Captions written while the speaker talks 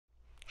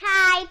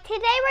Hi,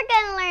 today we're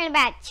going to learn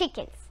about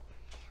chickens.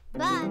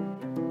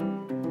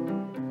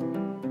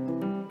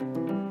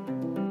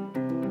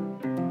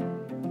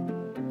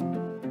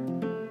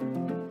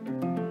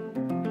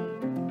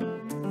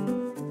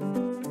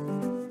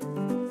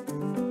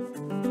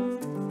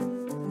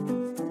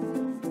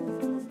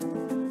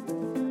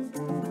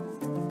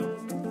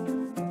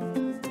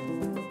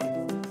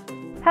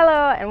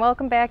 Hello and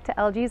welcome back to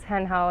LG's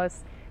Hen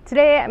House.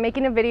 Today I'm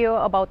making a video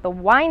about the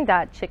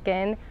Wyandotte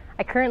chicken.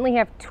 I currently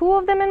have two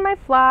of them in my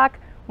flock.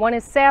 One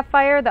is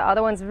Sapphire, the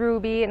other one's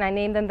Ruby, and I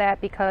named them that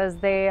because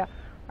they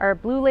are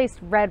blue-laced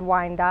red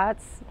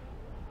Wyandottes,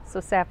 so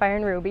Sapphire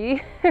and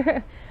Ruby.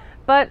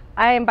 But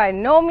I am by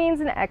no means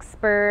an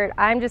expert.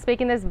 I'm just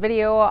making this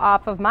video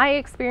off of my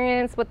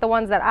experience with the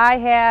ones that I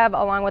have,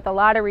 along with a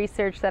lot of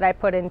research that I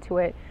put into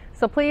it.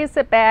 So please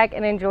sit back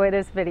and enjoy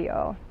this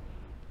video.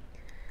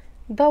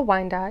 The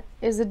Wyandotte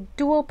is a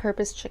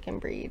dual-purpose chicken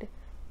breed.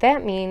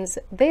 That means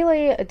they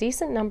lay a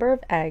decent number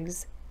of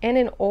eggs and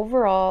an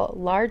overall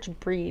large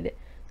breed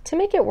to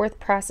make it worth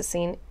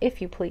processing, if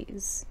you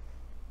please.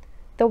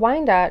 The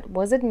Wyandotte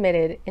was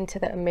admitted into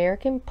the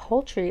American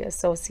Poultry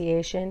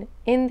Association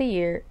in the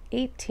year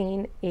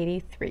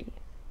 1883.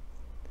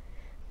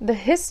 The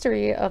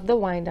history of the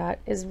Wyandotte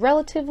is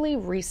relatively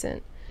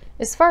recent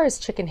as far as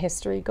chicken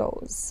history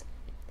goes.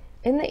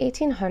 In the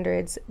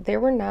 1800s, there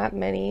were not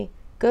many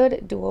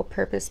good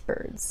dual-purpose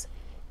birds,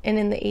 and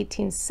in the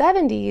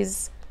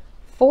 1870s,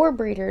 4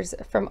 breeders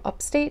from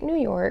upstate New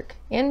York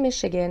and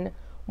Michigan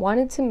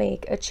wanted to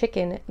make a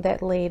chicken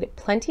that laid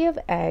plenty of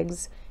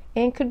eggs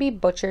and could be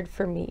butchered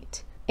for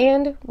meat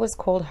and was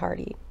cold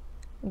hardy.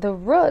 The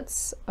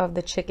roots of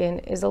the chicken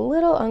is a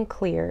little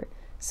unclear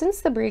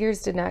since the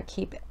breeders did not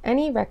keep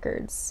any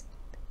records,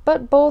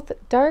 but both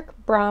dark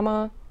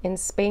Brahma and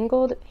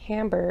spangled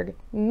Hamburg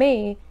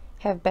may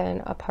have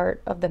been a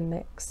part of the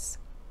mix.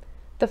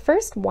 The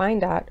first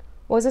Wyandotte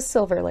was a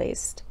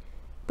silver-laced.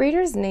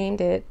 Breeders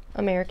named it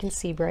American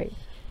Seabright,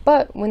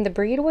 but when the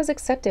breed was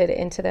accepted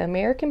into the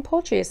American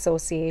Poultry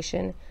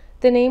Association,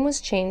 the name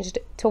was changed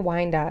to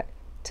Wyandotte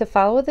to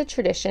follow the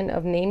tradition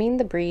of naming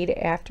the breed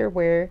after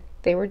where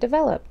they were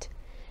developed.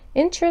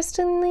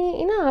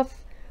 Interestingly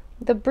enough,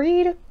 the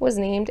breed was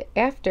named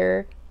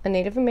after a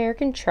Native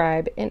American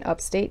tribe in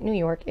upstate New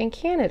York and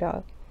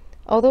Canada,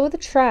 although the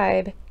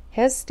tribe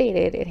has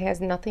stated it has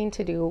nothing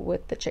to do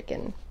with the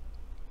chicken.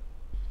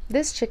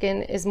 This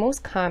chicken is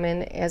most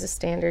common as a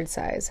standard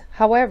size.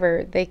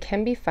 However, they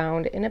can be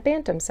found in a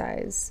bantam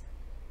size.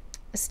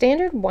 A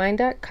standard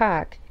Wyandotte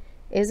cock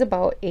is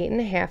about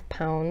 8.5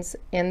 pounds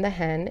and the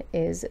hen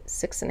is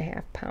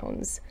 6.5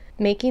 pounds,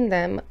 making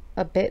them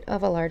a bit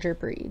of a larger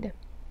breed.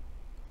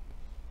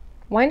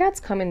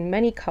 Wyandottes come in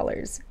many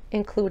colors,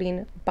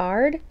 including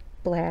barred,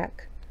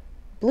 black,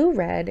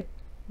 blue-red,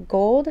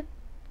 gold,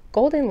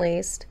 golden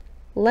laced,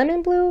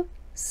 lemon blue,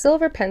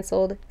 silver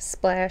penciled,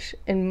 splash,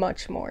 and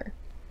much more.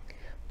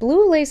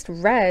 Blue-laced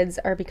reds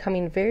are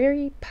becoming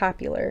very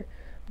popular,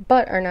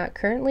 but are not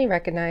currently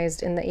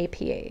recognized in the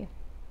APA.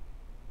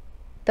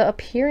 The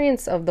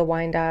appearance of the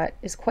Wyandotte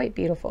is quite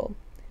beautiful.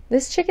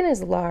 This chicken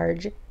is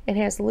large and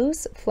has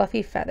loose,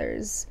 fluffy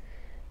feathers.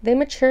 They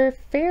mature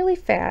fairly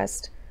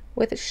fast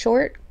with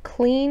short,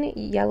 clean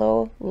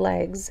yellow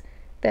legs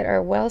that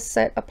are well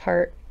set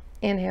apart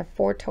and have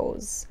 4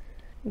 toes.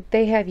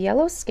 They have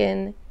yellow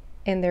skin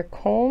and their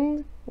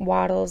comb,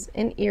 wattles,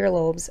 and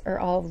earlobes are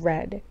all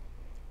red.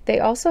 They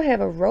also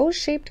have a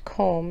rose-shaped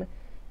comb,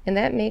 and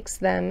that makes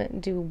them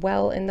do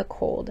well in the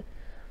cold,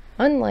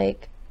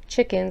 unlike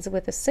chickens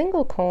with a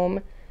single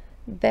comb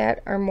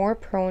that are more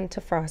prone to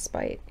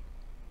frostbite.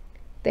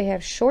 They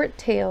have short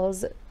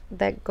tails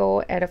that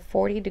go at a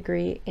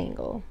 40-degree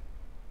angle.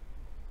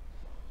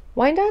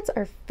 Wyandottes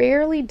are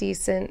fairly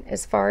decent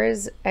as far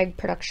as egg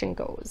production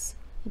goes.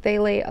 They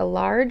lay a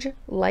large,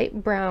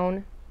 light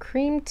brown,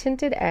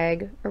 cream-tinted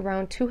egg,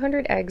 around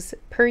 200 eggs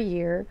per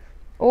year,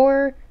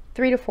 or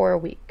 3 to 4 a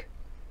week.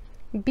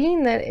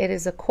 Being that it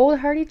is a cold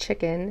hardy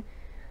chicken,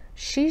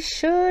 she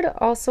should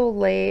also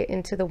lay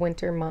into the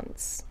winter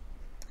months.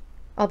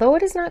 Although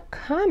it is not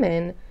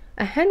common,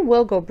 a hen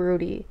will go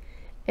broody,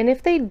 and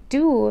if they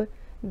do,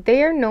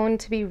 they are known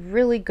to be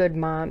really good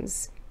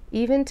moms,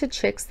 even to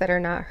chicks that are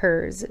not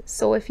hers.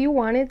 So if you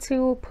wanted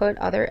to put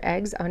other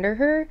eggs under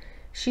her,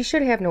 she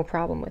should have no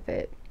problem with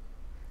it.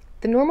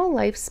 The normal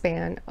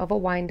lifespan of a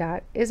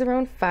Wyandotte is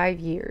around 5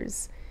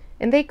 years,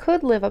 and they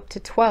could live up to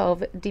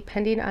 12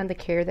 depending on the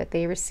care that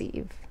they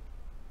receive.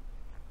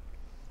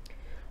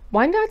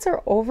 Wyandottes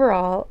are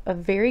overall a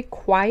very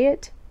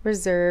quiet,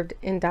 reserved,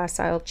 and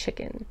docile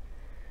chicken.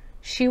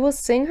 She will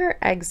sing her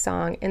egg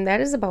song, and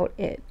that is about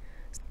it.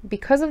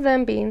 Because of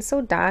them being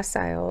so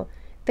docile,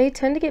 they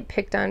tend to get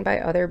picked on by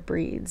other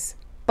breeds,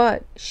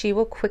 but she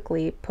will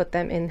quickly put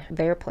them in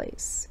their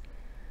place.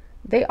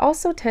 They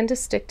also tend to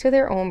stick to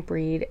their own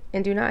breed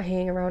and do not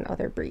hang around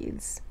other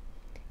breeds.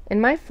 In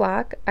my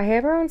flock, I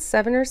have around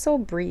 7 or so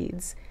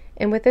breeds,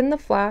 and within the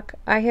flock,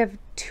 I have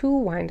 2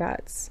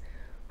 Wyandottes,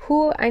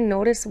 who I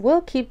notice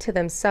will keep to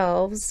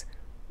themselves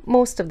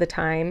most of the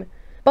time,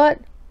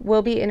 but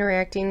will be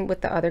interacting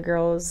with the other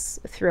girls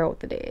throughout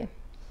the day.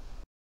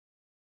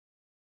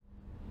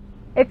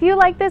 If you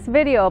like this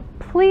video,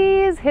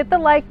 please hit the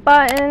like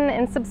button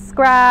and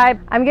subscribe.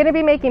 I'm going to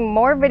be making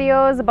more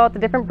videos about the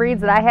different breeds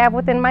that I have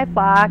within my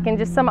flock and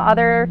just some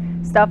other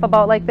stuff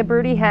about like the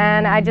broody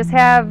hen. I just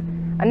have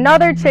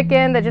another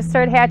chicken that just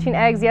started hatching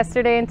eggs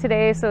yesterday and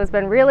today, so it's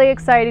been really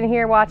exciting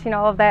here watching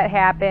all of that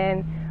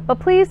happen. But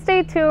please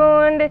stay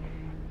tuned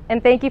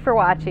and thank you for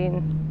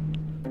watching.